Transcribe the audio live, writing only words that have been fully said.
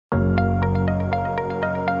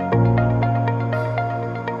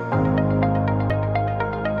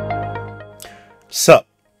Sup?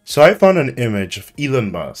 So I found an image of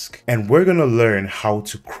Elon Musk and we're gonna learn how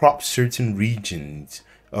to crop certain regions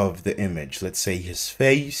of the image. Let's say his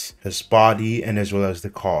face, his body, and as well as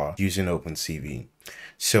the car using OpenCV.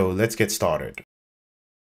 So let's get started.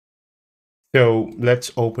 So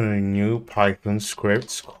let's open a new Python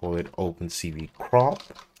script, call it OpenCV crop.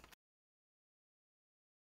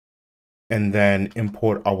 And then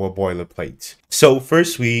import our boilerplate. So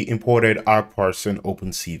first we imported argparser and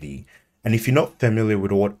OpenCV. And if you're not familiar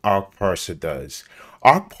with what argparser does,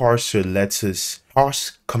 argparser lets us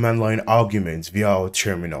parse command line arguments via our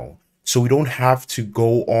terminal. So we don't have to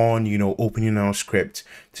go on, opening our script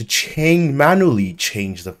to manually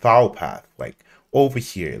change the file path, like over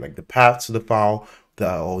here, like the path to the file,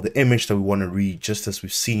 or the image that we want to read, just as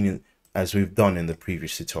we've seen as we've done in the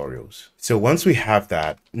previous tutorials. So once we have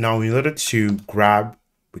that, now in order to grab,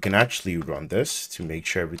 we can actually run this to make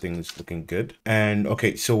sure everything is looking good. And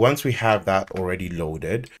okay, so once we have that already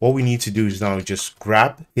loaded, what we need to do is now just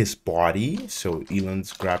grab his body. So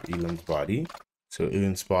grab Elon's body. So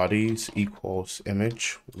Elon's body is equals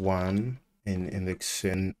image 1 in index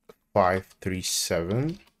in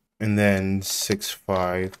 537. And then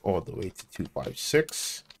 65 all the way to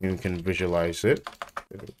 256. And we can visualize it.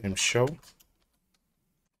 Show.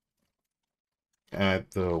 Add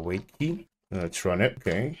the wait key. Let's run it.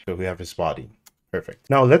 Okay, so we have his body. Perfect.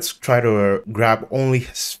 Now let's try to grab only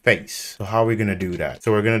his face. So how are we going to do that?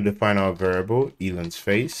 So we're going to define our variable, Elon's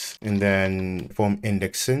face, and then from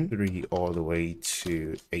indexing 3 all the way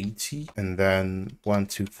to 80, and then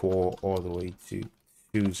 124 all the way to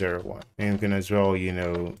 201. And we can as well,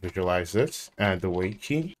 visualize this, add the wait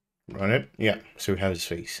key, run it. Yeah, so we have his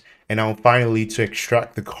face. And now finally, to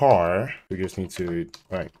extract the car, we just need to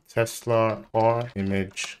write Tesla car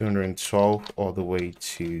image 212 all the way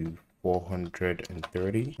to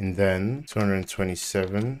 430, and then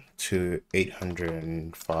 227 to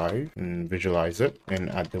 805, and visualize it and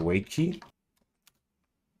add the wait key.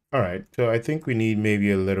 All right, so I think we need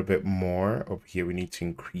maybe a little bit more over here. We need to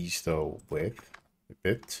increase the width a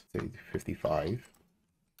bit, say 55.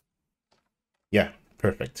 Yeah,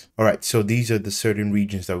 perfect. All right, so these are the certain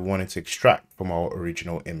regions that we wanted to extract from our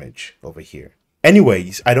original image over here.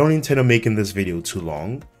 Anyways, I don't intend on making this video too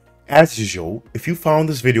long. As usual, if you found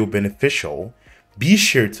this video beneficial, be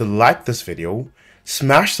sure to like this video,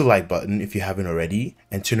 smash the like button if you haven't already,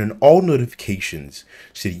 and turn on all notifications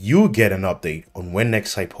so that you'll get an update on when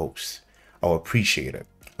next I post. I'll appreciate it.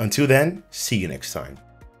 Until then, see you next time.